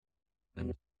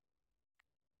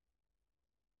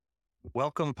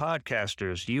Welcome,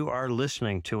 podcasters. You are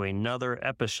listening to another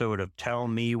episode of Tell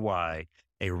Me Why,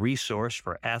 a resource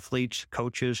for athletes,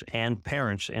 coaches, and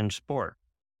parents in sport.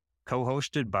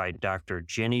 Co-hosted by Dr.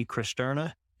 Jenny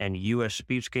Cristerna and U.S.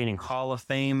 Speed Skating Hall of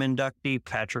Fame inductee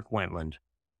Patrick Wentland.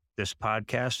 This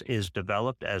podcast is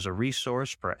developed as a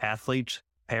resource for athletes,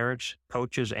 parents,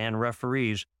 coaches, and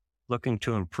referees looking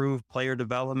to improve player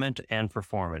development and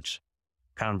performance.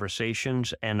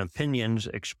 Conversations and opinions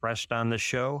expressed on the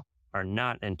show are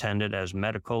not intended as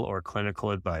medical or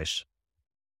clinical advice.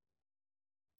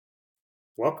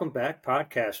 Welcome back,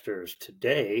 podcasters.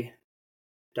 Today,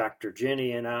 Dr.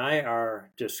 Jenny and I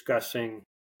are discussing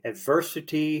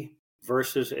adversity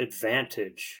versus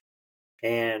advantage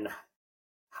and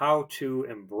how to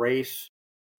embrace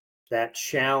that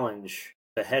challenge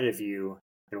ahead of you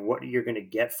and what you're going to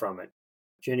get from it.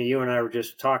 Jenny, you and I were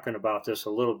just talking about this a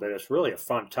little bit. It's really a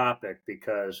fun topic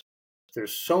because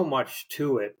there's so much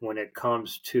to it when it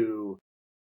comes to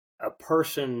a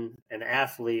person, an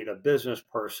athlete, a business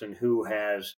person who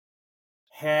has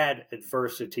had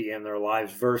adversity in their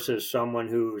lives versus someone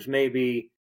who's maybe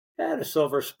had a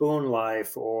silver spoon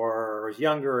life or is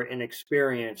younger,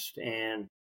 inexperienced, and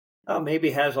maybe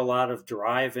has a lot of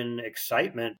drive and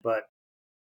excitement, but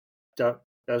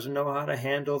doesn't know how to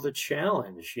handle the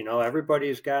challenge. You know,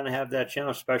 everybody's got to have that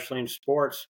challenge, especially in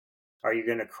sports. Are you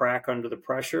going to crack under the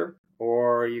pressure,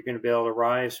 or are you going to be able to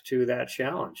rise to that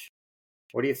challenge?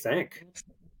 What do you think?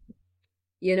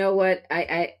 You know what?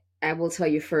 I will tell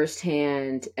you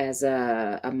firsthand as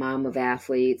a mom of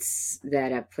athletes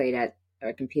that have played at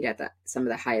or compete at some of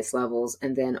the highest levels,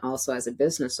 and then also as a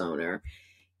business owner,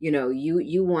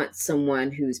 you want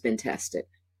someone who's been tested,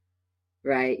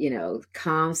 right?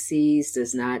 Calm seas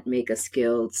does not make a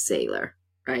skilled sailor,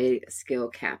 right? A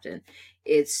skilled captain.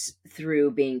 It's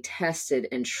through being tested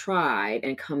and tried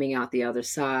and coming out the other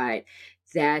side.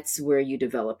 That's where you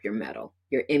develop your mettle,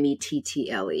 your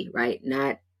METTLE, right?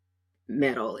 Not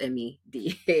metal,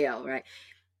 MEDAL, right?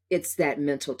 It's that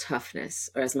mental toughness,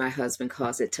 or as my husband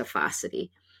calls it, toughosity.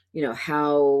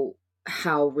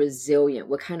 How resilient,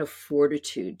 what kind of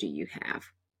fortitude do you have?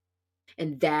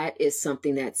 And that is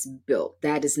something that's built.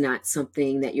 That is not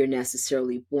something that you're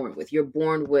necessarily born with. You're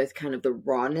born with kind of the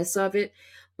rawness of it,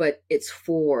 but it's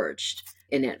forged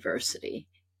in adversity.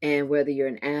 And whether you're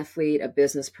an athlete, a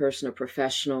business person, a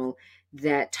professional,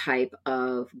 that type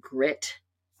of grit,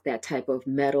 that type of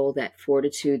mettle, that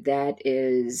fortitude, that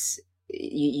is,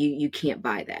 you can't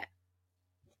buy that.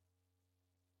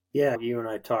 Yeah, you and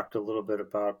I talked a little bit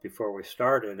about before we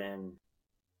started, and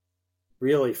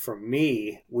really, for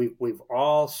me, we've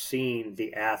all seen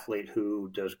the athlete who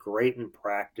does great in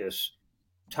practice,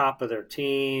 top of their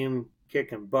team,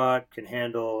 kicking butt, can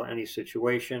handle any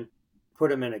situation, put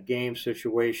them in a game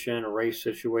situation, a race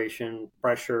situation,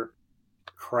 pressure,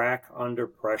 crack under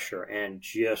pressure, and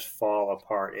just fall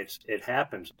apart. It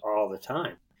happens all the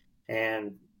time,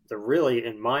 and really,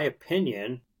 in my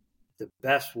opinion, the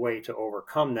best way to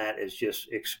overcome that is just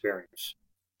experience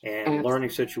and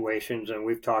learning situations. And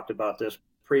we've talked about this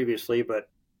previously, but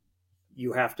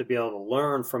you have to be able to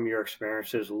learn from your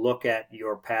experiences, look at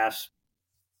your past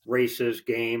races,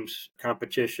 games,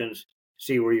 competitions,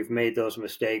 see where you've made those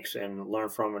mistakes and learn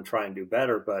from and try and do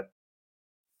better. But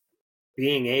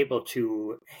being able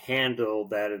to handle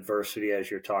that adversity, as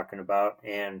you're talking about,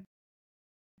 and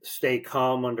stay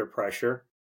calm under pressure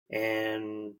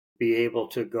and be able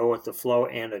to go with the flow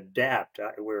and adapt.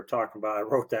 We were talking about, I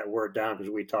wrote that word down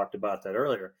because we talked about that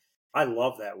earlier. I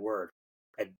love that word.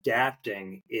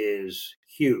 Adapting is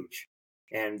huge.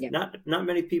 And not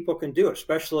many people can do it,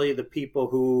 especially the people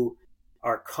who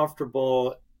are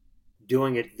comfortable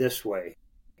doing it this way.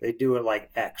 They do it like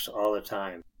X all the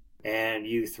time. And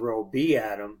you throw B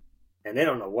at them and they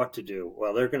don't know what to do.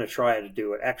 Well, they're going to try to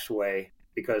do it X way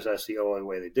because that's the only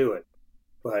way they do it.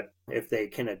 But if they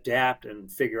can adapt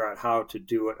and figure out how to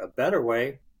do it a better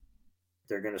way,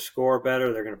 they're going to score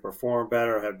better, they're going to perform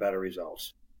better, have better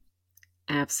results.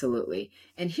 Absolutely.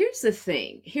 And here's the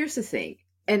thing.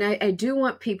 And I do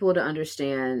want people to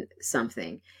understand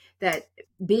something, that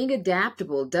being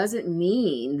adaptable doesn't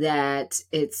mean that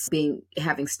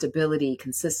having stability,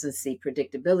 consistency,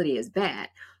 predictability is bad.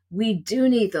 We do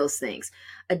need those things.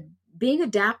 Being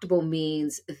adaptable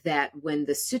means that when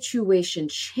the situation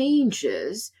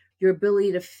changes, your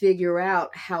ability to figure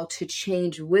out how to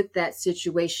change with that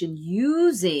situation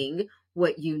using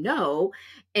what you know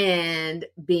and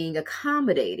being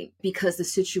accommodating because the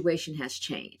situation has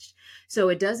changed. So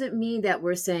it doesn't mean that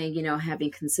we're saying,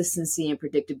 having consistency and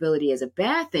predictability is a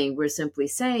bad thing. We're simply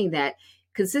saying that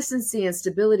consistency and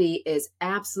stability is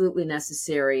absolutely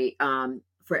necessary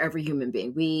for every human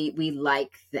being. We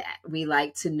like that. We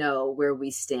like to know where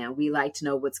we stand. We like to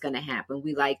know what's going to happen.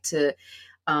 We like to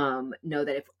know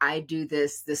that if I do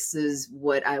this, this is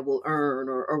what I will earn,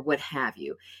 or what have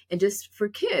you. And just for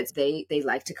kids, they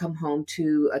like to come home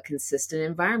to a consistent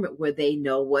environment where they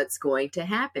know what's going to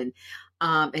happen,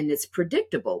 and it's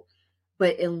predictable.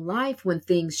 But in life, when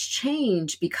things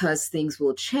change, because things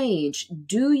will change,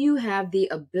 do you have the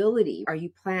ability? Are you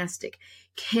plastic?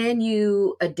 Can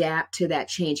you adapt to that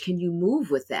change? Can you move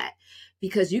with that?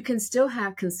 Because you can still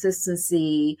have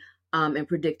consistency and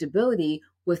predictability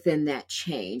within that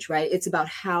change, right? It's about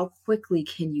how quickly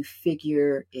can you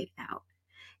figure it out.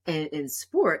 And in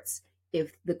sports,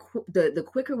 if the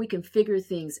quicker we can figure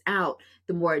things out,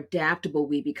 the more adaptable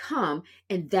we become,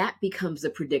 and that becomes the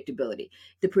predictability.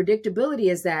 The predictability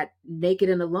is that naked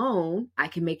and alone, I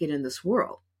can make it in this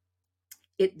world.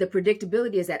 The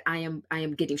predictability is that I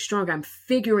am getting stronger. I'm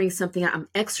figuring something out. I'm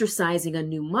exercising a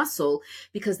new muscle,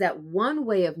 because that one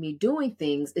way of me doing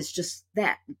things is just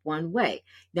that one way.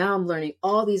 Now I'm learning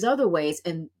all these other ways,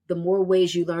 and the more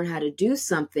ways you learn how to do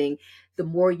something, the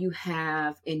more you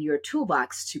have in your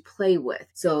toolbox to play with.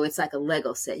 So it's like a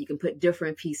Lego set. You can put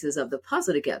different pieces of the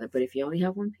puzzle together, but if you only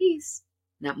have one piece,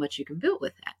 not much you can build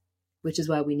with that, which is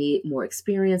why we need more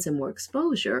experience and more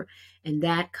exposure. And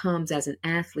that comes as an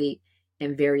athlete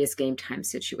in various game time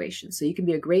situations. So you can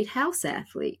be a great house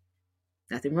athlete,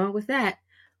 nothing wrong with that.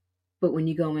 But when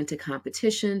you go into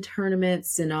competition,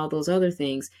 tournaments, and all those other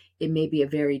things, it may be a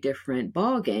very different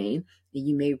ball game. And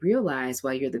you may realize,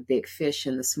 while you're the big fish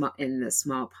in the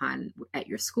small pond at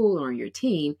your school or on your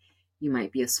team, you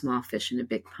might be a small fish in a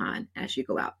big pond as you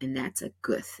go out. And that's a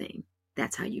good thing.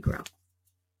 That's how you grow.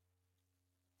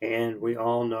 And we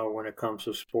all know when it comes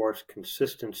to sports,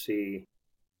 consistency,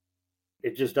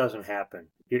 it just doesn't happen.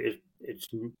 It's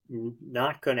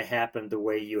not going to happen the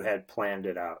way you had planned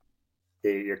it out.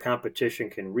 Your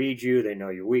competition can read you. They know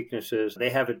your weaknesses.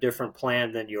 They have a different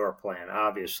plan than your plan,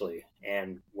 obviously.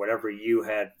 And whatever you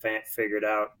had figured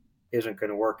out isn't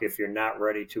going to work. If you're not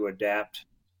ready to adapt,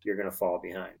 you're going to fall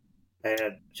behind. And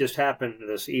it just happened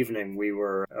this evening.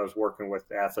 I was working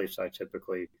with athletes I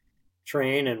typically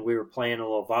train, and we were playing a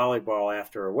little volleyball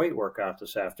after a weight workout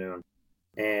this afternoon.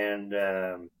 And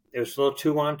it was a little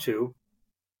 2-on-2.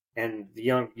 And the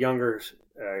younger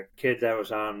kid that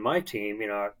was on my team,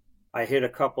 I hit a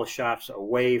couple of shots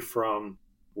away from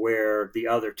where the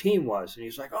other team was. And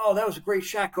he's like, "Oh, that was a great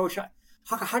shot, coach.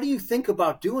 How do you think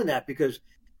about doing that?" Because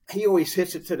he always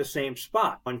hits it to the same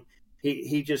spot. And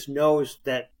he just knows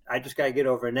that I just got to get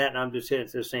over a net and I'm just hitting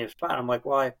it to the same spot. I'm like,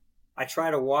 well, I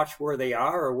try to watch where they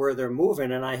are or where they're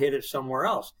moving, and I hit it somewhere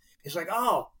else. He's like,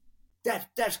 "Oh,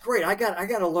 that's great. I got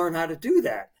to learn how to do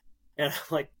that." And I'm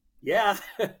like, yeah,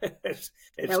 it's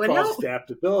called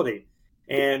adaptability.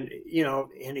 And,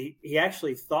 and he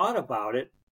actually thought about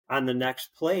it on the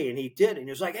next play, and he did. And he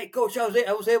was like, "Hey, coach, I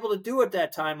was able to do it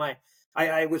that time.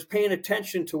 I was paying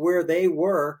attention to where they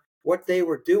were, what they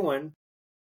were doing,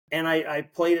 and I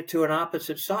played it to an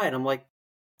opposite side." I'm like,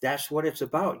 that's what it's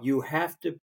about. You have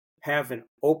to have an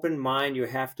open mind. You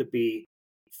have to be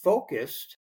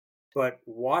focused, but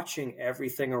watching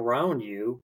everything around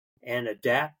you and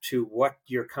adapt to what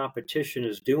your competition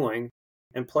is doing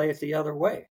and play it the other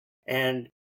way. And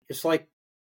it's like,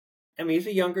 he's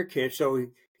a younger kid, so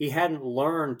he hadn't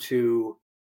learned to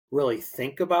really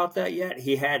think about that yet.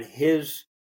 He had his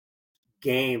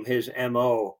game, his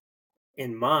MO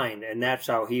in mind, and that's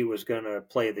how he was going to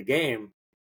play the game.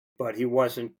 But he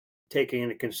wasn't taking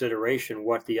into consideration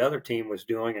what the other team was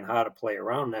doing and how to play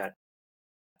around that.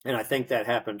 And I think that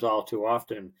happens all too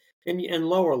often in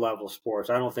lower level sports.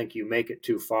 I don't think you make it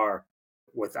too far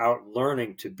without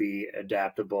learning to be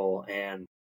adaptable and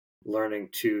learning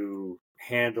to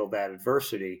handle that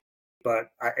adversity. But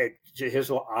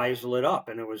his eyes lit up,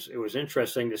 and it was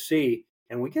interesting to see.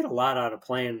 And we get a lot out of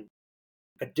playing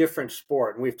a different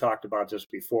sport. And we've talked about this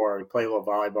before. We play a little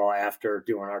volleyball after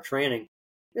doing our training.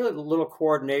 A little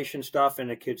coordination stuff, and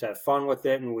the kids have fun with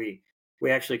it, and we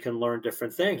actually can learn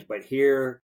different things. But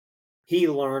here, he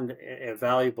learned a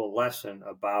valuable lesson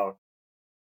about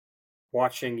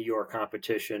watching your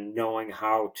competition, knowing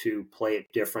how to play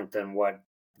it different than what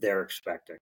they're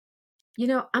expecting. I'm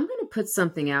going to put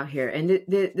something out here, and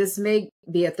this may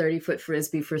be a 30-foot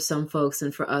frisbee for some folks,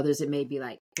 and for others, it may be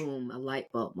like, boom, a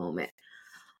light bulb moment.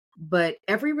 But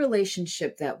every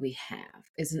relationship that we have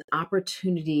is an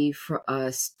opportunity for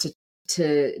us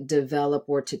to develop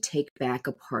or to take back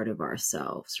a part of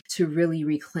ourselves, to really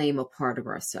reclaim a part of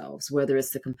ourselves, whether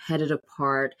it's the competitive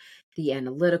part, the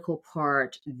analytical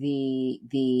part,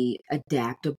 the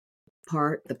adaptable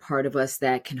part, the part of us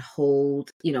that can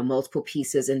hold, multiple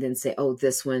pieces and then say, oh,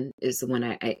 this one is the one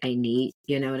I need.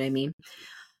 You know what I mean?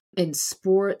 In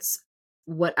sports,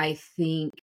 what I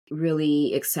think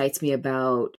really excites me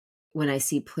about when I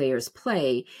see players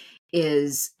play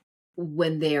is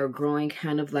when they are growing,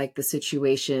 kind of like the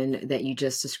situation that you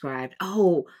just described.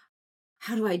 Oh,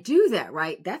 how do I do that?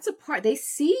 Right? That's a part they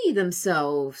see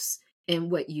themselves in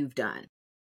what you've done.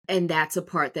 And that's a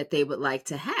part that they would like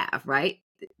to have, right?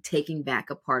 Taking back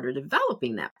a part or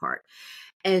developing that part.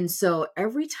 And so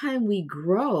every time we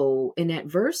grow in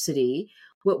adversity,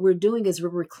 what we're doing is we're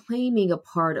reclaiming a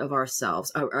part of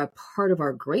ourselves, a part of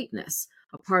our greatness,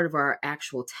 a part of our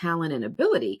actual talent and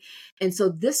ability. And so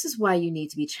this is why you need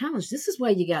to be challenged. This is why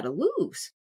you got to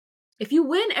lose. If you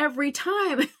win every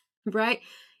time, right?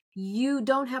 You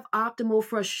don't have optimal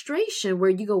frustration where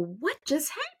you go, what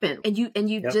just happened? And you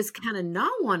Yep. just kind of gnaw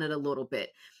on it a little bit.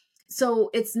 So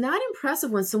it's not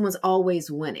impressive when someone's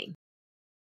always winning.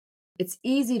 It's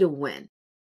easy to win.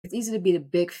 It's easy to be the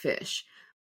big fish.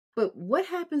 But what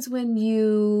happens when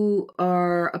you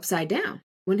are upside down?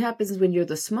 What happens when you're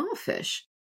the small fish,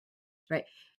 right?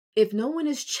 If no one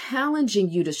is challenging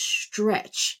you to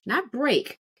stretch, not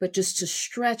break, but just to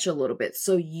stretch a little bit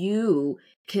so you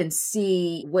can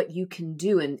see what you can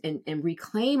do and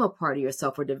reclaim a part of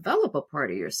yourself or develop a part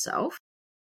of yourself,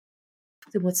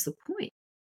 then what's the point?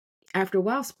 After a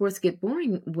while, sports get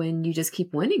boring when you just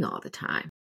keep winning all the time.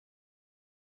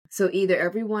 So either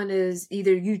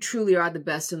you truly are the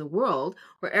best in the world,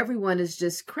 or everyone is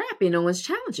just crappy. No one's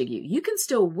challenging you. You can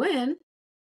still win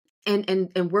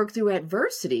and work through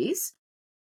adversities,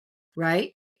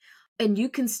 right? And you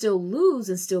can still lose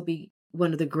and still be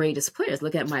one of the greatest players.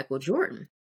 Look at Michael Jordan,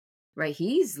 right?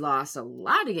 He's lost a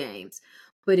lot of games,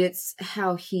 but it's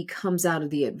how he comes out of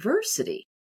the adversity.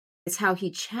 It's how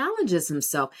he challenges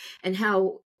himself and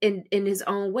how in his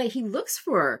own way, he looks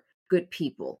for good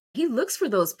people. He looks for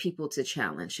those people to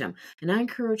challenge him. And I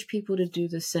encourage people to do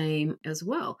the same as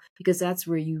well, because that's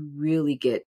where you really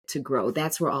get to grow.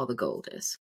 That's where all the gold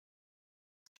is.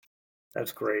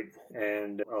 That's great.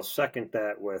 And I'll second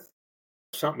that with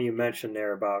something you mentioned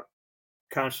there about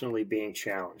constantly being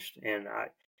challenged. And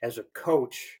as a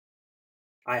coach,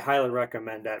 I highly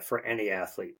recommend that for any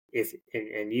athlete.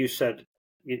 And you said,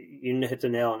 you hit the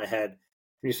nail on the head.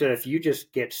 You said if you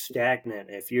just get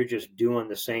stagnant, if you're just doing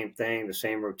the same thing, the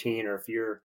same routine,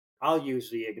 or I'll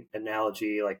use the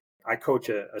analogy, like I coach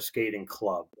a skating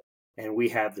club and we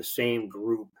have the same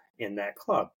group in that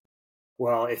club.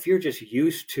 Well, if you're just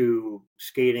used to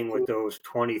skating with those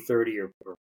 20, 30, or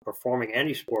performing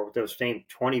any sport with those same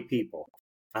 20 people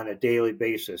on a daily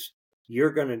basis,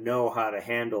 you're going to know how to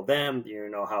handle them. You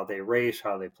know how they race,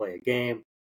 how they play a game.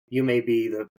 You may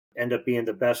end up being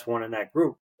the best one in that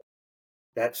group.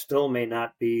 That still may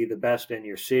not be the best in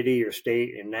your city or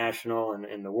state and national and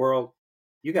in the world.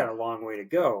 You got a long way to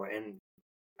go. And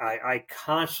I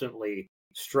constantly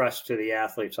stress to the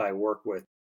athletes I work with,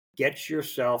 get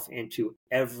yourself into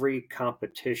every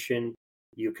competition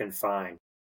you can find.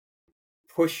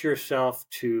 Push yourself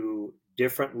to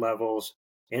different levels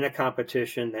in a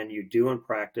competition than you do in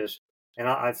practice. And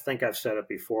I think I've said it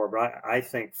before, but I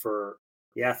think for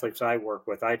the athletes I work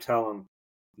with, I tell them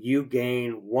you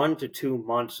gain 1 to 2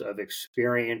 months of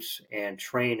experience and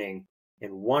training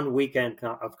in one weekend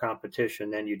of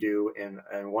competition than you do in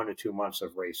 1 to 2 months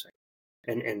of racing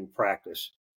and in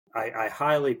practice. I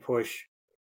highly push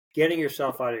getting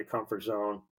yourself out of your comfort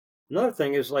zone. Another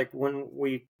thing is, like, when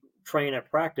we train at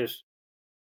practice,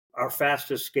 our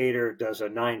fastest skater does a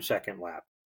 9-second lap.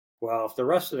 Well, if the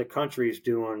rest of the country is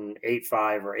doing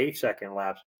 8.5 or 8-second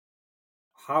laps,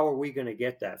 how are we going to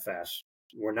get that fast?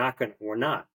 We're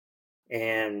not.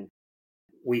 And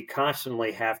we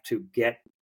constantly have to get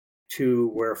to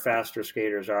where faster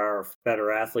skaters are,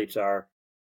 better athletes are,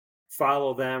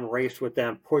 follow them, race with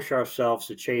them, push ourselves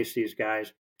to chase these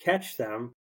guys, catch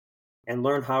them, and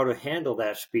learn how to handle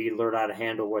that speed, learn how to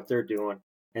handle what they're doing,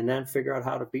 and then figure out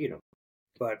how to beat them.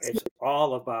 But it's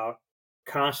all about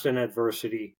constant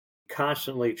adversity,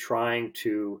 constantly trying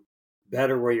to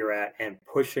better where you're at and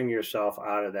pushing yourself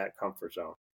out of that comfort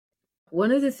zone.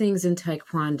 One of the things in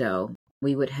Taekwondo,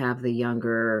 we would have the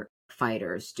younger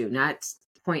fighters do, not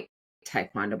point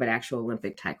Taekwondo, but actual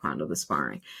Olympic Taekwondo, the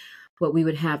sparring. What we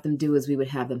would have them do is we would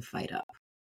have them fight up.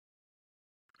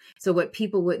 So what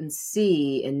people wouldn't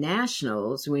see in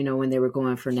nationals, when they were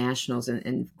going for nationals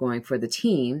and going for the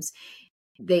teams,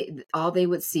 all they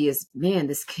would see is, man,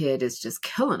 this kid is just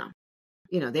killing them.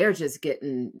 They're just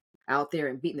getting out there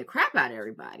and beating the crap out of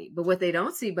everybody. But what they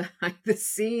don't see behind the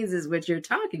scenes is what you're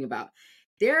talking about.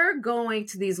 They're going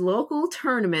to these local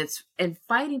tournaments and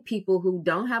fighting people who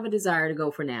don't have a desire to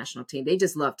go for national team. They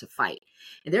just love to fight,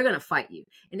 and they're going to fight you.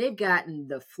 And they've gotten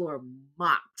the floor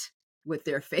mopped with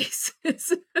their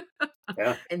faces.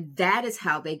 Yeah. And that is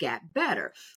how they got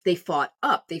better. They fought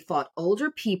up. They fought older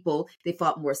people. They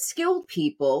fought more skilled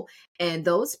people. And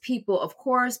those people, of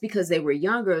course, because they were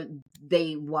younger,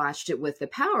 they watched it with the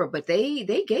power, but they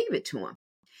gave it to them.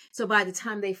 So by the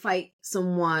time they fight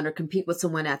someone or compete with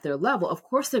someone at their level, of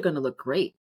course they're going to look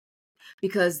great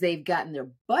because they've gotten their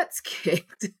butts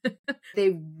kicked.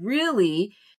 They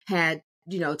really had,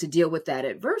 to deal with that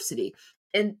adversity.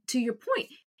 And to your point,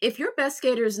 if your best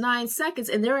skater is 9 seconds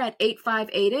and they're at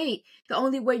 8.5, 8.8, the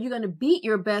only way you're going to beat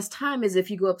your best time is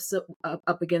if you go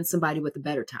up against somebody with a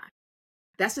better time.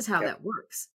 That's just how that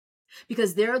works.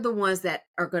 Because they're the ones that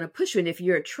are going to push you. And if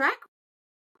you're a track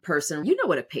person, you know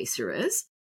what a pacer is.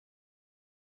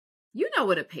 You know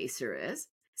what a pacer is.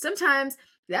 Sometimes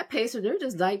that pacer, they're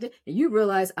just like that, and you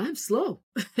realize I'm slow.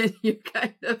 And you're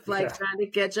kind of like trying to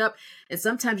catch up. And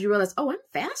sometimes you realize, oh, I'm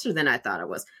faster than I thought I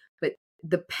was. But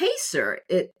the pacer,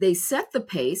 they set the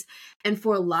pace. And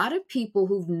for a lot of people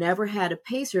who've never had a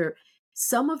pacer,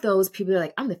 some of those people are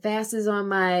like, I'm the fastest on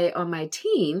my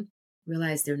team,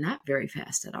 realize they're not very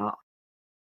fast at all.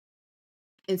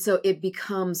 And so it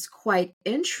becomes quite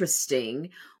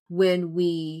interesting when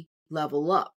we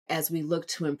level up. As we look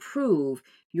to improve,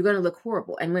 you're going to look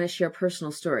horrible. I'm going to share a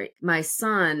personal story. My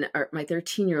son, or my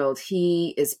 13-year-old,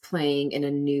 he is playing in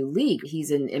a new league.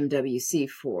 He's in MWC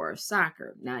for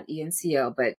soccer, not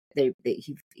ENCL, but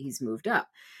he's moved up.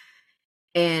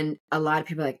 And a lot of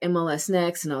people are like MLS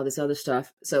Next and all this other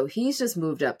stuff. So he's just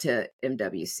moved up to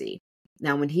MWC.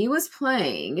 Now, when he was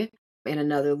playing in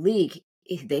another league,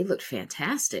 they looked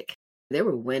fantastic. They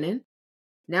were winning.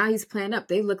 Now he's playing up.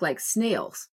 They look like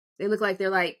snails. They look like they're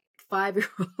like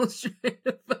 5-year-olds.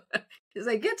 It's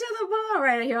like, get to the ball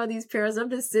right here, all these parents. I'm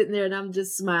just sitting there and I'm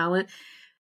just smiling.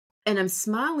 And I'm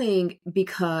smiling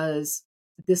because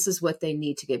this is what they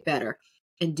need to get better.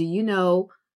 And do you know,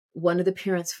 one of the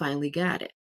parents finally got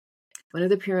it. One of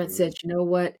the parents said, you know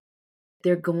what?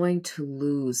 They're going to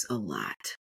lose a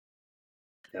lot.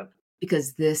 Yep.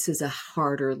 Because this is a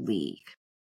harder league.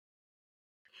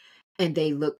 And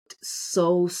they looked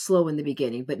so slow in the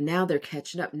beginning, but now they're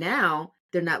catching up. Now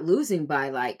they're not losing by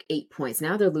like 8 points.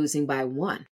 Now they're losing by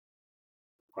 1.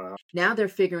 Wow. Now they're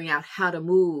figuring out how to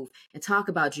move and talk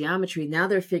about geometry. Now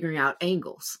they're figuring out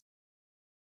angles,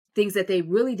 things that they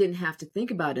really didn't have to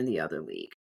think about in the other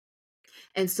league.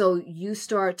 And so you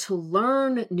start to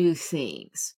learn new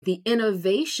things. The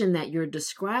innovation that you're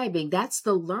describing, that's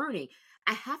the learning.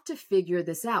 I have to figure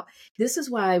this out. This is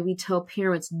why we tell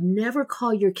parents, never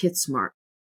call your kid smart.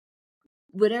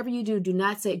 Whatever you do, do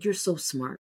not say, you're so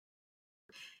smart.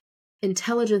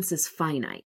 Intelligence is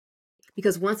finite.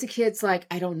 Because once a kid's like,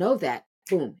 I don't know that,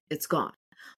 boom, it's gone.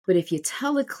 But if you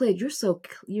tell a kid,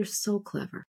 you're so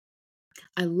clever.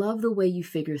 I love the way you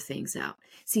figure things out.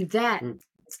 See, that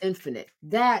is infinite.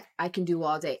 That I can do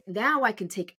all day. Now I can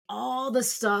take all the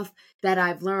stuff that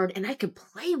I've learned and I can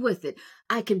play with it.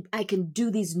 I can do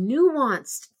these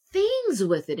nuanced things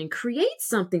with it and create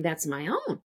something that's my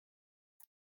own.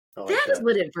 That is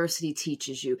what adversity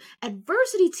teaches you.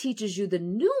 Adversity teaches you the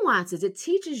nuances. It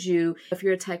teaches you, if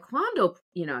you're a taekwondo,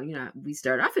 we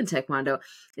start off in taekwondo,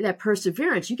 that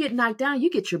perseverance. You get knocked down, you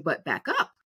get your butt back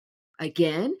up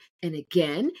again and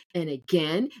again and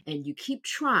again, and you keep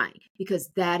trying, because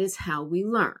that is how we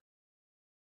learn.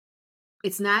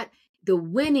 It's not the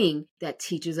winning that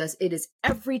teaches us. It is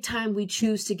every time we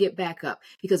choose to get back up.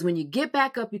 Because when you get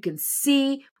back up, you can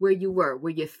see where you were,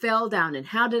 where you fell down, and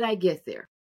how did I get there?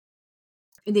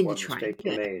 And then you try it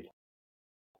again.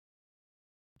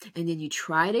 And then you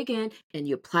try it again, and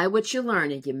you apply what you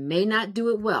learn, and you may not do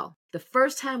it well. The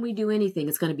first time we do anything,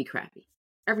 it's going to be crappy.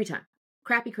 Every time.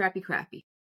 Crappy, crappy, crappy.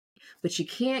 But you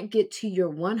can't get to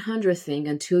your 100th thing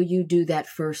until you do that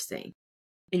first thing.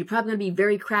 And you're probably going to be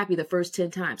very crappy the first 10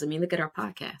 times. I mean, look at our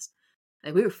podcast.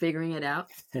 Like, we were figuring it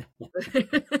out.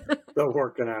 Still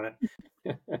working on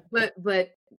it. but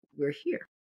we're here.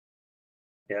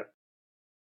 Yep.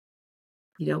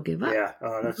 You don't give up. Yeah,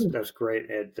 that's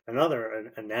great. And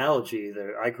another analogy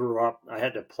that I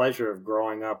had the pleasure of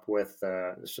growing up with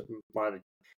a lot of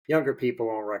younger people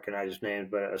won't recognize his name,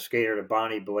 but a skater,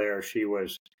 Bonnie Blair. She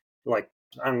was like,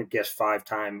 I'm going to guess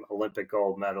 5-time Olympic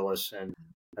gold medalist, and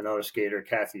another skater,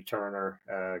 Kathy Turner,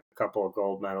 a couple of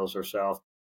gold medals herself.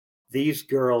 These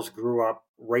girls grew up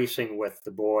racing with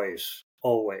the boys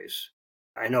always.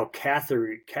 I know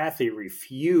Kathy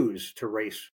refused to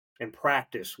race and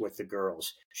practice with the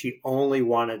girls. She only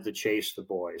wanted to chase the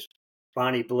boys.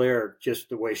 Bonnie Blair, just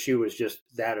the way she was, just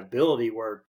that ability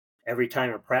where every time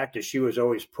in practice, she was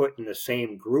always put in the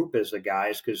same group as the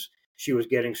guys because she was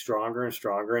getting stronger and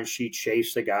stronger, and she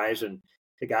chased the guys, and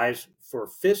the guys were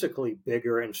physically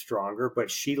bigger and stronger, but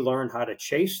she learned how to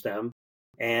chase them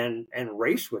and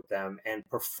race with them and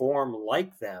perform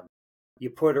like them. You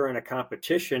put her in a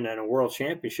competition and a world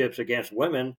championships against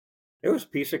women, it was a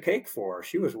piece of cake for her.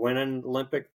 She was winning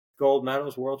Olympic gold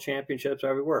medals, world championships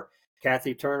everywhere.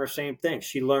 Kathy Turner, same thing.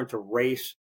 She learned to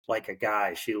race like a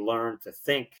guy. She learned to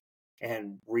think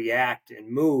and react and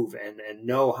move and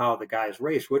know how the guys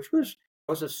race, which was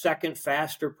a second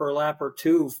faster per lap or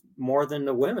two more than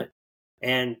the women.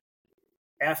 And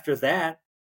after that,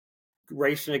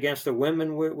 racing against the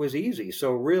women was easy.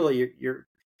 So really, you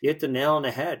hit the nail on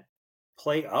the head.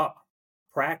 Play up,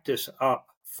 practice up,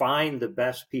 find the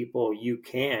best people you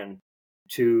can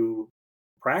to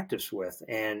practice with,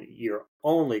 and you're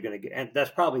only going to get, and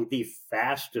that's probably the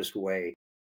fastest way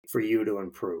for you to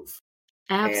improve.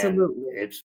 Absolutely. And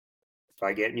it's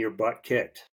by getting your butt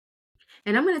kicked.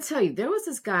 And I'm going to tell you, there was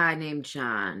this guy named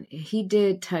John. He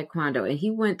did taekwondo, and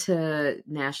he went to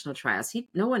national trials.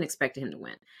 No one expected him to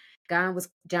win. John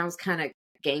was kind of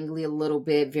gangly a little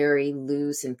bit, very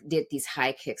loose, and did these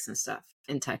high kicks and stuff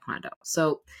in taekwondo.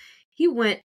 So he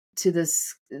went to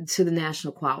the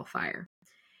national qualifier,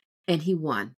 and he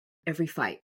won every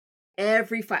fight,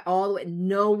 all the way.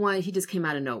 No one, he just came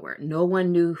out of nowhere. No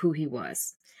one knew who he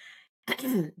was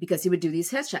because he would do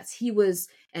these headshots. He was,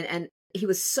 and he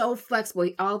was so flexible.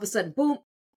 All of a sudden, boom,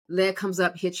 leg comes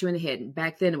up, hits you in the head. And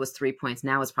back then it was 3 points.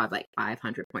 Now it's probably like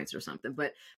 500 points or something.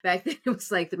 But back then it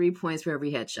was like 3 points for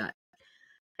every headshot.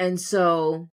 And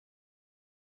so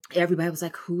everybody was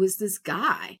like, who is this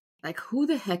guy? Like, who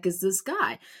the heck is this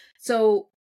guy? So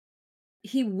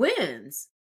he wins.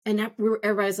 And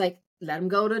everybody's like, let him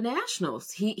go to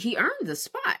nationals. He earned the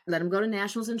spot. Let him go to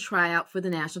nationals and try out for the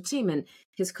national team. And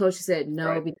his coach said, no,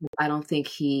 right, because I don't think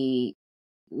he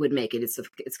would make it.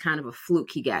 It's kind of a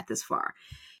fluke he got this far.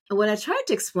 And what I tried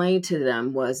to explain to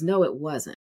them was, no, it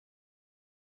wasn't.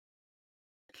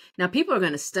 Now, people are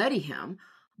going to study him,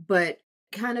 but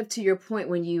kind of to your point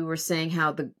when you were saying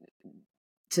how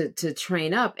to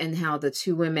train up and how the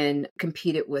two women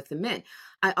competed with the men,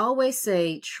 I always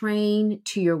say train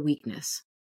to your weakness.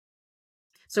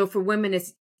 So for women,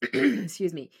 it's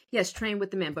excuse me, yes, train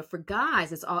with the men, but for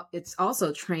guys, it's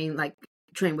also train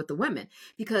with the women,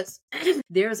 because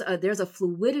there's a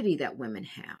fluidity that women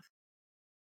have.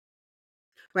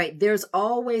 Right? There's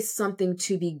always something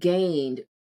to be gained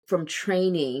from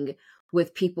training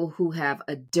with people who have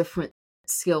a different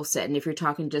skill set. And if you're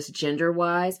talking just gender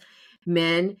wise,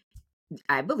 men,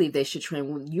 I believe they should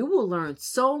train. You will learn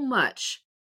so much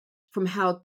from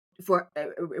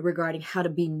regarding how to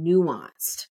be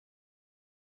nuanced,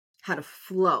 how to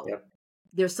flow. Yep.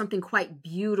 There's something quite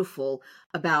beautiful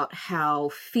about how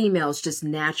females just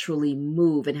naturally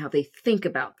move and how they think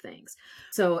about things.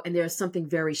 So, and there's something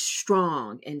very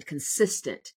strong and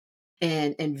consistent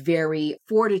and very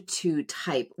fortitude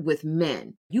type with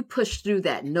men. You push through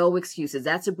that, no excuses.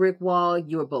 That's a brick wall,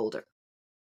 you're a boulder.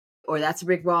 Or that's a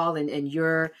brick wall and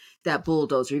you're that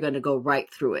bulldozer, you're going to go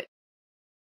right through it.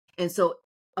 And so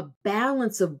a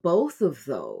balance of both of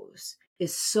those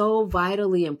is so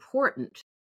vitally important.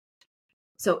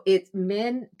 So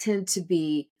men tend to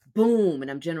be boom, and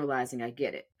I'm generalizing, I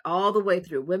get it, all the way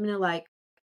through. Women are like,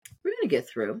 we're going to get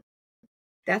through.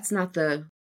 That's not the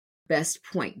best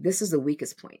point. This is the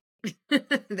weakest point.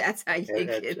 That's how you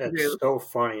get through. It's so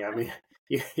funny. I mean,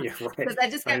 you're right. Because I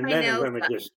just got my men nails and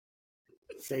women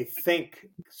they think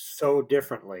so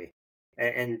differently.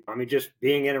 And I mean, just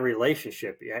being in a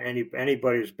relationship,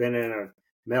 anybody who's been in a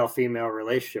male-female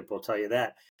relationship will tell you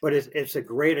that. But it's a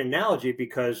great analogy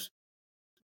because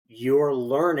you're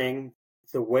learning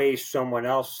the way someone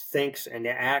else thinks and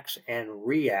acts and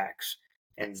reacts.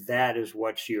 And that is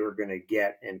what you're going to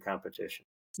get in competition.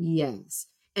 Yes.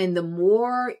 And the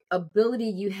more ability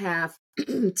you have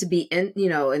to be in,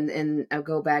 and I'll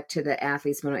go back to the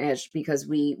athlete's mental edge, because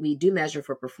we do measure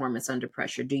for performance under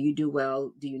pressure. Do you do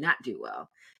well? Do you not do well?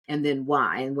 And then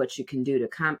why, and what you can do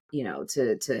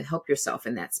to help yourself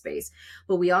in that space.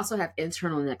 But we also have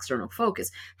internal and external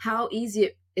focus. How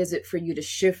easy is it for you to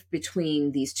shift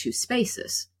between these two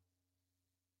spaces?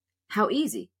 How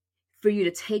easy for you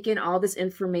to take in all this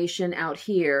information out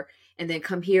here and then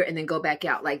come here and then go back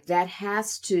out? Like, that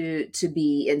has to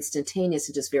be instantaneous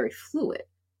and just very fluid.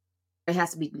 It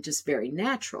has to be just very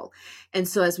natural. And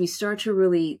so as we start to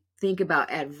really think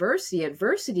about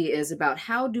adversity is about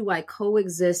how do I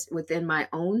coexist within my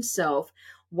own self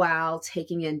while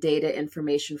taking in data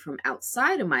information from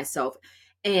outside of myself.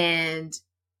 And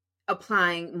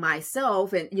applying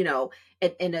myself and,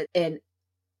 and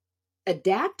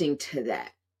adapting to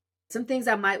that. Some things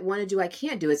I might want to do, I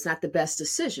can't do. It's not the best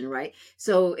decision, right?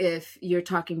 So if you're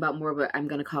talking about more of a, I'm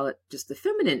going to call it just the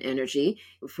feminine energy,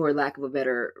 for lack of a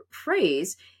better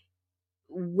phrase,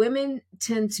 women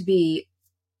tend to be,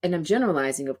 and I'm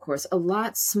generalizing, of course, a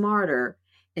lot smarter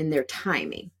in their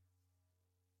timing.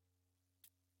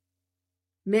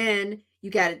 Men,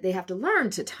 they have to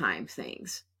learn to time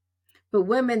things. But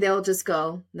women, they'll just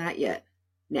go, not yet,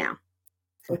 now.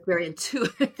 It's very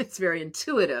intuitive. It's very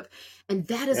intuitive. And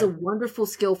that is a wonderful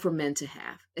skill for men to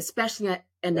have, especially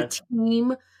in a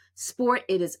team sport.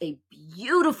 It is a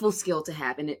beautiful skill to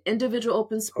have. In an individual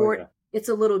open sport, it's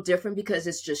a little different because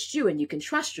it's just you and you can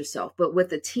trust yourself. But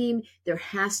with a team, there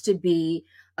has to be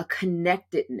a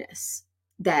connectedness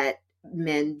that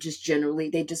men just generally,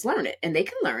 they just learn it. And they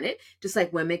can learn it, just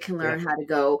like women can learn how to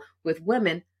go with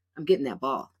women. I'm getting that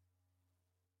ball.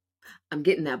 I'm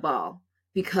getting that ball.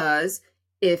 Because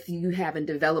if you haven't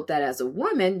developed that as a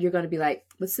woman, you're going to be like,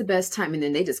 what's the best time? And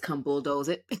then they just come bulldoze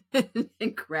it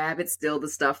and grab it, steal the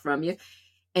stuff from you.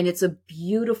 And it's a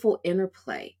beautiful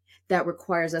interplay that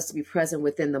requires us to be present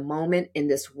within the moment in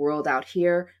this world out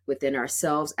here, within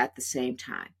ourselves at the same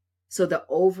time. So the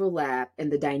overlap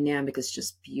and the dynamic is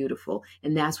just beautiful.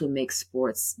 And that's what makes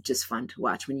sports just fun to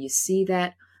watch. When you see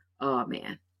that, oh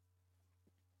man.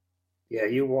 Yeah,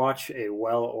 you watch a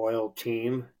well-oiled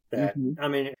team that, I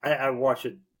mean, I watch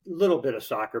a little bit of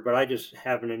soccer, but I just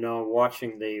happen to know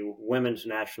watching the women's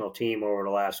national team over the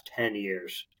last 10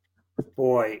 years.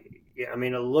 Boy, I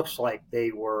mean, it looks like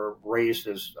they were raised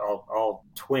as all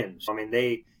twins. I mean,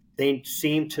 they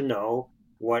seem to know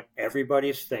what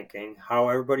everybody's thinking, how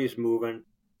everybody's moving,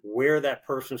 where that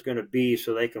person's going to be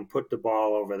so they can put the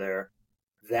ball over there.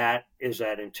 That is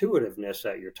that intuitiveness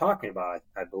that you're talking about,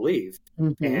 I believe.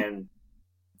 And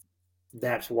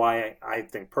that's why I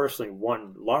think personally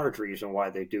one large reason why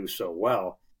they do so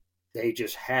well, they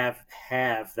just have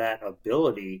that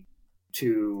ability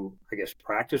to, I guess,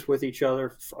 practice with each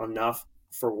other enough,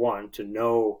 for one, to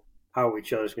know how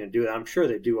each other's going to do that. I'm sure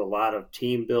they do a lot of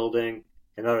team building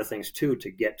and other things too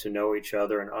to get to know each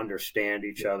other and understand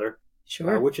each other.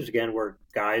 Sure. Which is, again, where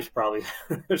guys probably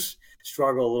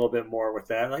struggle a little bit more with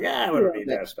that. Like, we don't need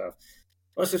that stuff.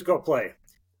 Let's just go play.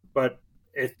 But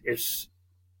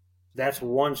that's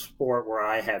one sport where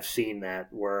I have seen that,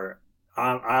 where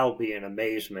I'll be in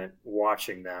amazement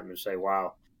watching them and say,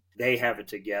 wow, they have it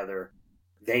together.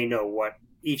 They know what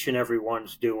each and every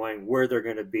one's doing, where they're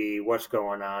going to be, what's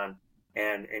going on,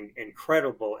 and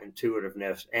incredible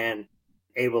intuitiveness and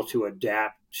able to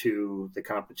adapt to the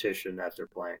competition that they're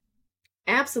playing.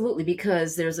 Absolutely,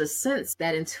 because there's a sense,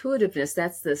 that intuitiveness,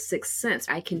 that's the sixth sense.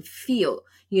 I can feel,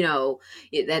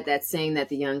 that saying that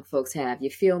the young folks have, you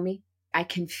feel me? I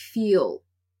can feel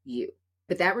you.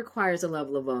 But that requires a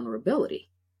level of vulnerability.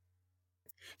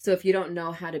 So if you don't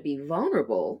know how to be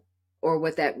vulnerable or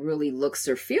what that really looks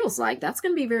or feels like, that's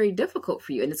going to be very difficult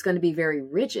for you. And it's going to be very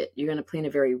rigid. You're going to play in a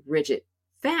very rigid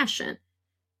fashion.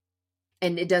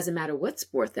 And it doesn't matter what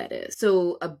sport that is.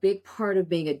 So a big part of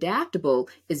being adaptable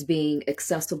is being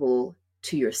accessible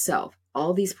to yourself.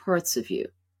 All these parts of you,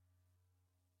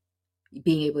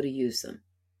 being able to use them.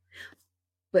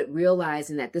 But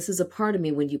realizing that this is a part of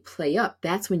me, when you play up,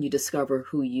 that's when you discover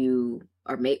who you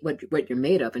are made, what you're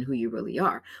made of and who you really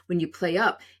are. When you play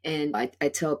up, and I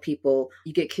tell people,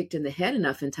 you get kicked in the head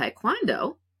enough in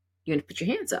Taekwondo, you're going to put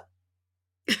your hands up.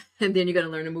 And then you're going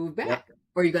to learn to move back. Yep.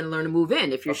 Or you're going to learn to move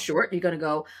in. If you're short, you're going to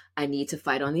go, I need to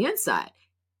fight on the inside.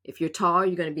 If you're tall,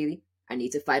 you're going to be, I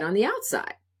need to fight on the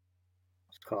outside.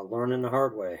 It's called learning the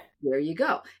hard way. There you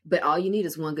go. But all you need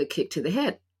is one good kick to the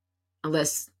head.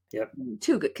 Unless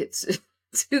two good kicks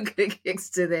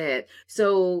to the head.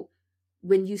 So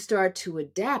when you start to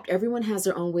adapt, everyone has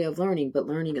their own way of learning, but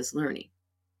learning is learning.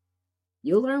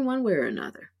 You'll learn one way or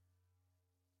another.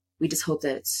 We just hope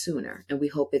that it's sooner, and we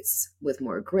hope it's with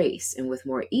more grace and with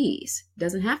more ease. It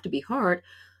doesn't have to be hard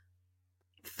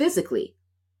physically,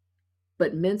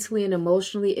 but mentally and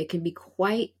emotionally, it can be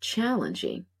quite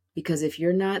challenging, because if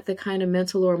you're not the kind of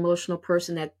mental or emotional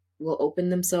person that will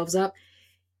open themselves up,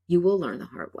 you will learn the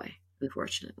hard way,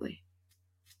 unfortunately.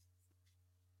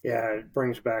 Yeah, it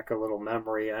brings back a little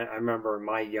memory. I remember in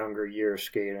my younger years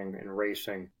skating and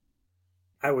racing,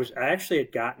 I actually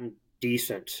had gotten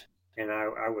decent. And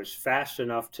I was fast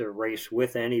enough to race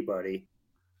with anybody,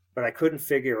 but I couldn't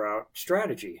figure out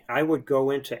strategy. I would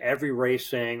go into every race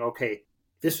saying, okay,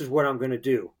 this is what I'm going to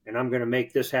do, and I'm going to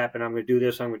make this happen. I'm going to do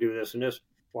this, I'm going to do this and this.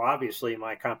 Well, obviously,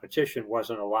 my competition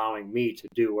wasn't allowing me to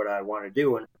do what I want to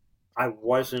do, and I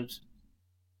wasn't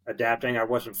adapting. I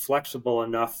wasn't flexible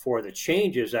enough for the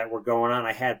changes that were going on.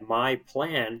 I had my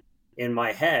plan in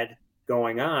my head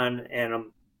going on,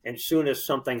 and as soon as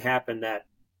something happened that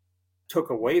took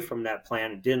away from that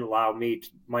plan and didn't allow me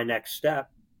my next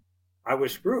step, I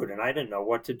was screwed, and I didn't know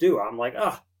what to do. I'm like,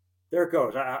 oh, there it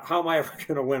goes. How am I ever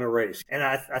going to win a race? And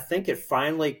I think it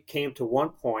finally came to one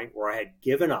point where I had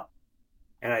given up.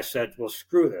 And I said, well,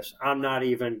 screw this. I'm not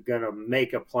even going to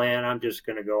make a plan. I'm just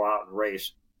going to go out and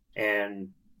race and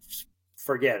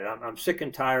forget it. I'm sick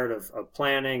and tired of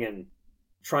planning and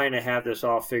trying to have this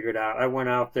all figured out. I went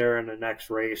out there in the next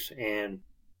race and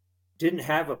didn't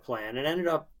have a plan, and ended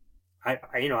up,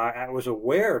 I was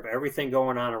aware of everything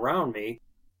going on around me.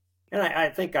 And I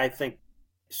think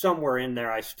somewhere in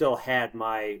there, I still had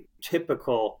my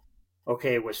typical,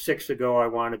 okay, with 6 to go, I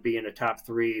want to be in the top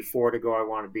 3, 4 to go, I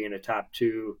want to be in the top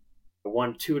 2,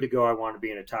 1, 2 to go, I want to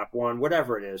be in the top 1,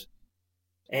 whatever it is.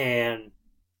 And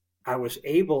I was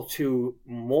able to,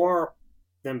 more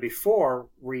than before,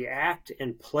 react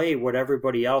and play what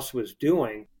everybody else was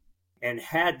doing, and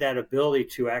had that ability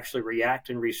to actually react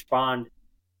and respond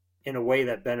in a way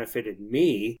that benefited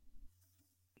me,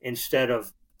 instead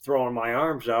of throwing my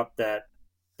arms up that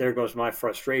there goes my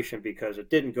frustration because it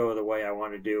didn't go the way I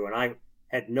want to do, and I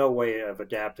had no way of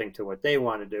adapting to what they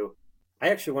want to do. I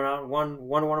actually went out and won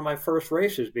one of my first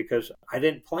races because I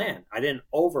didn't plan. I didn't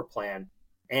over plan,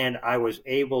 and I was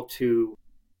able to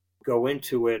go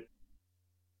into it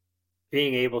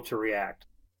being able to react.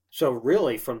 So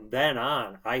really, from then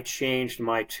on, I changed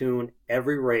my tune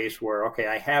every race where, okay,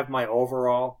 I have my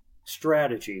overall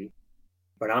strategy,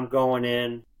 but I'm going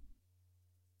in,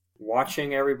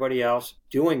 watching everybody else,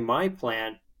 doing my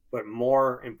plan, but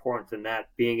more important than that,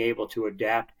 being able to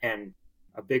adapt. And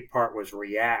a big part was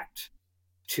react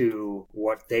to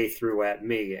what they threw at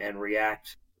me, and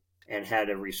react and had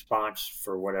a response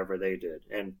for whatever they did,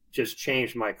 and just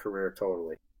changed my career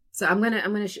totally. So I'm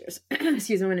gonna share,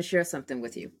 excuse me, I'm gonna share something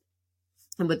with you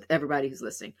and with everybody who's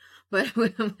listening. But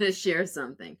I'm gonna share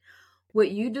something.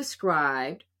 What you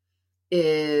described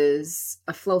is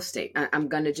a flow state. I'm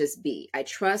gonna just be. I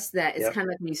trust that it's kind of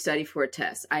like when you study for a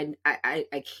test. I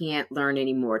can't learn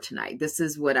any more tonight. This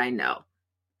is what I know.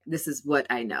 This is what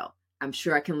I know. I'm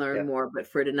sure I can learn more, but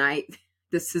for tonight,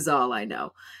 this is all I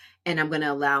know. And I'm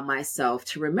gonna allow myself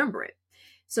to remember it.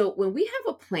 So when we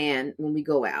have a plan, when we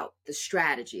go out, the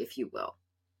strategy, if you will,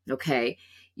 okay,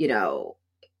 you're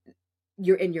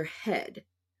in your head.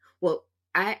 Well,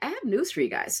 I have news for you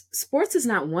guys. Sports is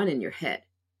not won in your head.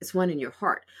 It's won in your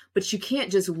heart. But you can't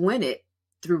just win it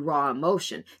through raw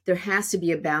emotion. There has to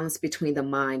be a balance between the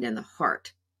mind and the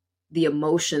heart, the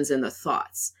emotions and the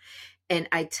thoughts. And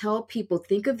I tell people,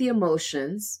 think of the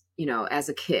emotions, as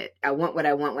a kid. I want what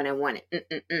I want when I want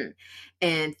it.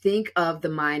 And think of the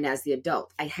mind as the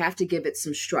adult. I have to give it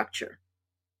some structure.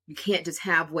 You can't just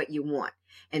have what you want.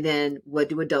 And then what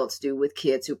do adults do with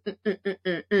kids who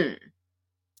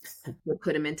We'll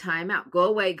put them in timeout. Go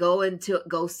away,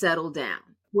 go settle down.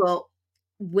 Well,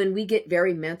 when we get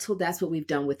very mental, that's what we've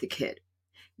done with the kid.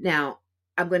 Now,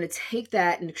 I'm going to take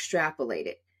that and extrapolate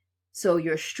it. So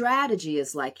your strategy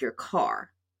is like your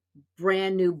car.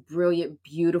 Brand new, brilliant,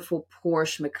 beautiful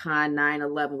Porsche Macan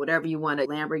 911, whatever you want, a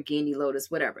Lamborghini,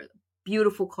 Lotus, whatever.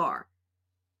 Beautiful car.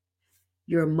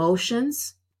 Your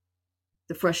emotions,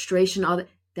 the frustration, all that,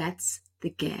 that's the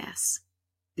gas.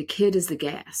 The kid is the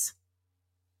gas.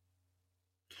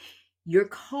 Your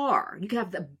car, you can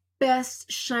have the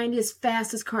best, shiniest,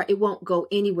 fastest car. It won't go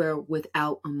anywhere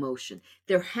without emotion.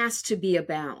 There has to be a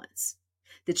balance.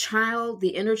 The child, the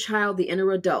inner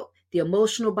adult, the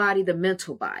emotional body, the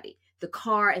mental body, the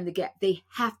car and the gas, they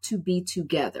have to be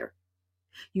together.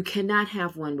 You cannot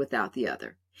have one without the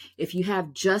other. If you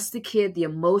have just the kid, the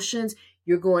emotions,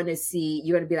 you're going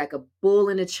to be like a bull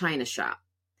in a china shop.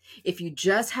 If you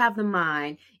just have the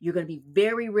mind, you're going to be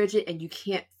very rigid and you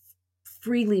can't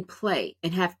freely play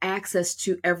and have access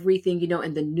to everything,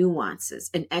 and the nuances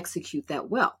and execute that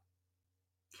well.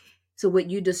 So what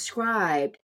you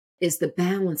described is the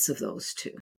balance of those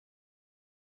two.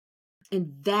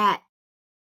 And that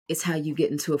is how you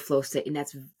get into a flow state. And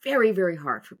that's very, very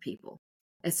hard for people.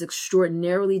 It's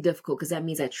extraordinarily difficult because that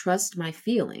means I trust my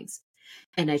feelings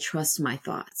and I trust my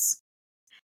thoughts.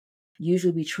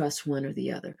 Usually we trust one or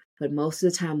the other, but most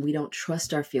of the time we don't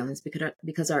trust our feelings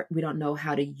because we don't know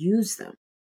how to use them.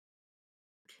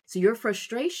 So your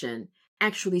frustration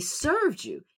actually served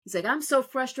you. He's like, I'm so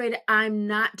frustrated. I'm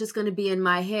not just going to be in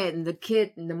my head. And the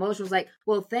kid and the emotion was like,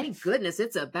 well, thank goodness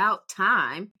it's about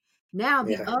time. Now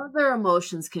the other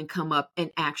emotions can come up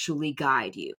and actually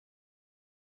guide you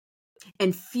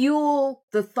and fuel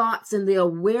the thoughts and the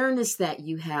awareness that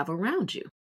you have around you.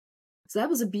 So that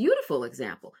was a beautiful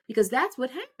example because that's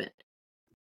what happened.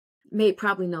 Made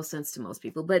probably no sense to most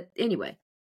people, but anyway,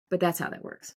 but that's how that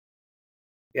works.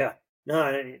 Yeah,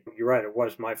 no, you're right. It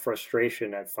was my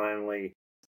frustration that finally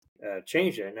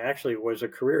changed it. And actually, it was a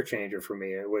career changer for me.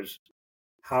 It was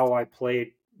how I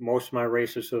played most of my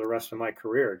races for the rest of my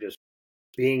career. Just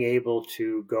being able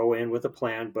to go in with a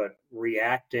plan, but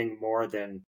reacting more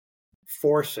than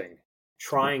forcing,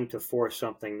 trying to force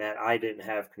something that I didn't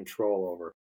have control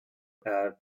over.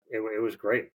 It was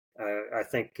great. I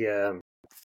think, it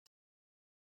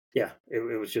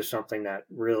was just something that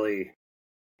really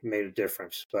made a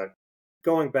difference. But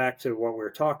going back to what we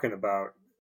were talking about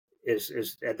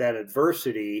is that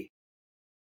adversity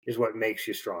is what makes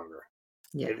you stronger.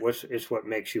 Yeah. It's what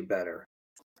makes you better.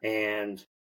 And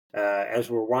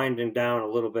as we're winding down a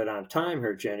little bit on time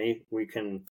here, Jenny, we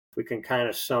can kind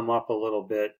of sum up a little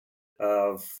bit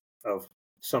of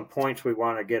some points we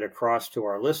want to get across to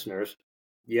our listeners.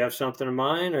 You have something in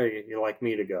mind, or you like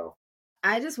me to go?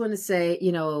 I just want to say,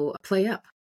 play up.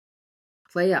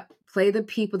 Play up. Play the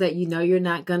people that you know you're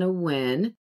not going to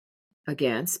win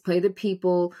against. Play the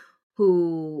people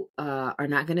who are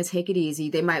not going to take it easy.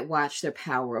 They might watch their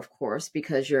power, of course,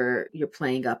 because you're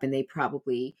playing up, and they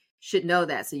probably should know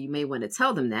that. So you may want to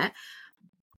tell them that.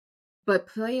 But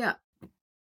play up.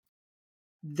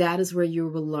 That is where you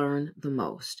will learn the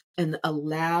most, and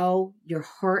allow your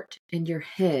heart and your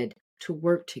head to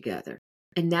work together.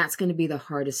 And that's going to be the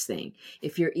hardest thing.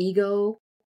 If your ego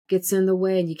gets in the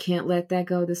way and you can't let that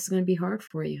go, this is going to be hard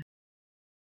for you.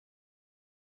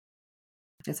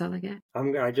 That's all I got.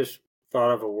 I just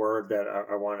thought of a word that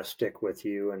I want to stick with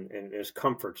you, and is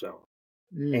comfort zone.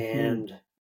 Mm-hmm. And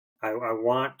I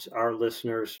want our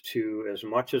listeners to, as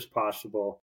much as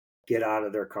possible, get out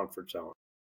of their comfort zone.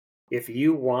 If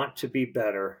you want to be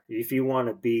better, if you want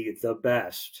to be the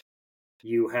best,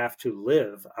 you have to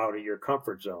live out of your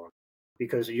comfort zone,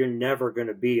 because you're never going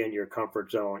to be in your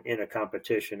comfort zone in a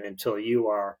competition until you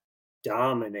are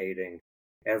dominating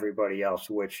everybody else,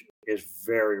 which is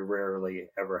very rarely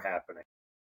ever happening.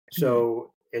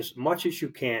 So as much as you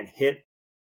can, hit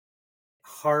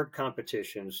hard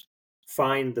competitions,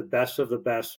 find the best of the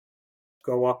best,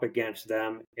 go up against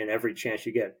them in every chance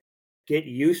you get. Get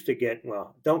used to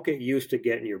don't get used to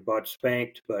getting your butt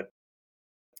spanked, but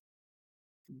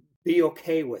be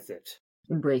okay with it.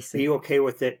 Embrace it. Be okay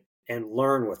with it and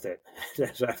learn with it.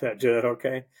 Is that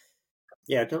okay?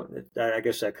 Yeah, I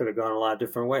guess that could have gone a lot of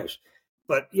different ways.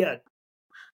 But yeah,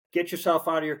 get yourself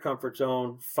out of your comfort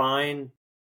zone. Find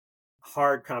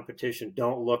hard competition.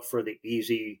 Don't look for the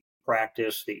easy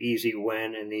practice, the easy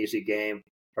win, and the easy game,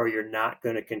 or you're not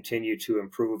going to continue to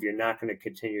improve. You're not going to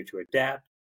continue to adapt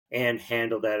and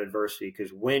handle that adversity.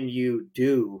 Because when you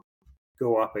do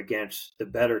go up against the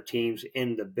better teams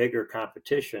in the bigger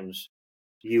competitions,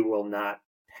 you will not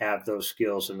have those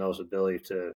skills and those ability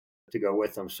to go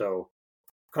with them. So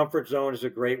comfort zone is a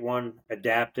great one.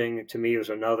 Adapting, to me, was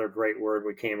another great word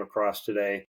we came across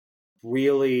today.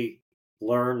 Really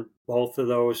learn both of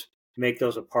those, make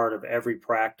those a part of every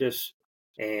practice,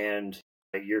 and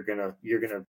you're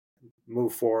gonna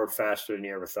move forward faster than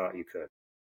you ever thought you could.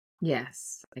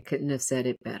 Yes, I couldn't have said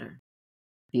it better.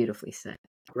 Beautifully said.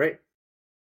 Great.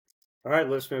 All right,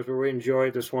 listeners, we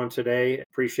enjoyed this one today.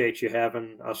 Appreciate you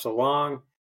having us along.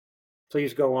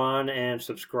 Please go on and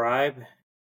subscribe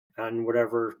on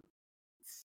whatever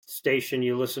station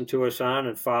you listen to us on,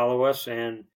 and follow us,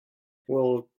 and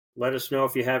we'll let us know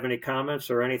if you have any comments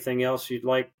or anything else you'd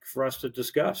like for us to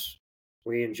discuss.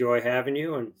 We enjoy having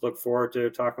you and look forward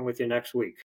to talking with you next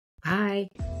week. Bye.